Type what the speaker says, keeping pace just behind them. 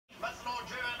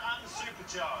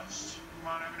supercharged. You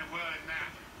mind having a word in that?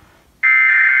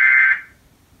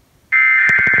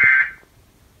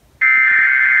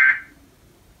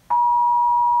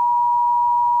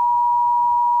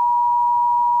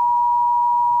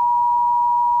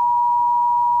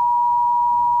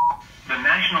 The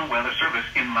National Weather Service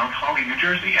in Mount Holly, New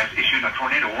Jersey has issued a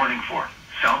tornado warning for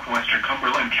southwestern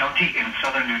Cumberland County in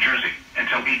southern New Jersey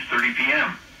until 8:30 p.m.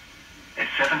 At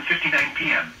 7:59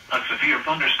 p.m., a severe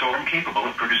thunderstorm capable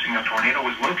of producing a tornado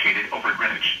was located over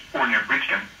Greenwich, or near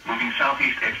Bridgeton, moving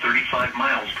southeast at 35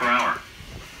 miles per hour.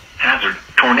 Hazard,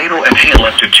 tornado and hail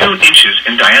up to 2 inches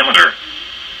in diameter.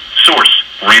 Source,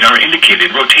 radar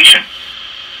indicated rotation.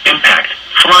 Impact,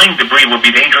 flying debris will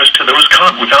be dangerous to those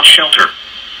caught without shelter.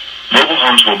 Mobile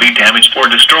homes will be damaged or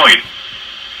destroyed.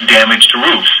 Damage to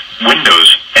roofs,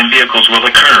 windows, and vehicles will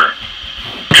occur.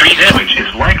 Tree damage is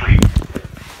likely.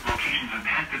 Locations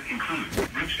impacted include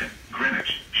Bridgeton,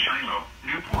 Greenwich, Shiloh,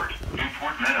 Newport,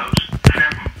 Meadows,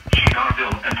 Fairton,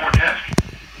 Cedarville, and Fortesque.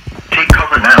 Take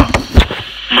cover now.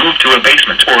 Move to a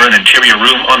basement or an interior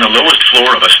room on the lowest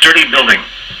floor of a sturdy building.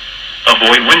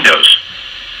 Avoid windows.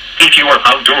 If you are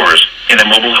outdoors, in a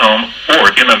mobile home,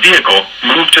 or in a vehicle,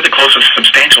 move to the closest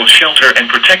substantial shelter and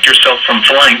protect yourself from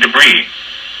flying debris.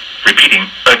 Repeating,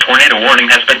 a tornado warning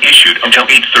has been issued until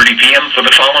 8:30 p.m. for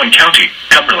the following county: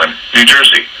 Cumberland, New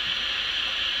Jersey,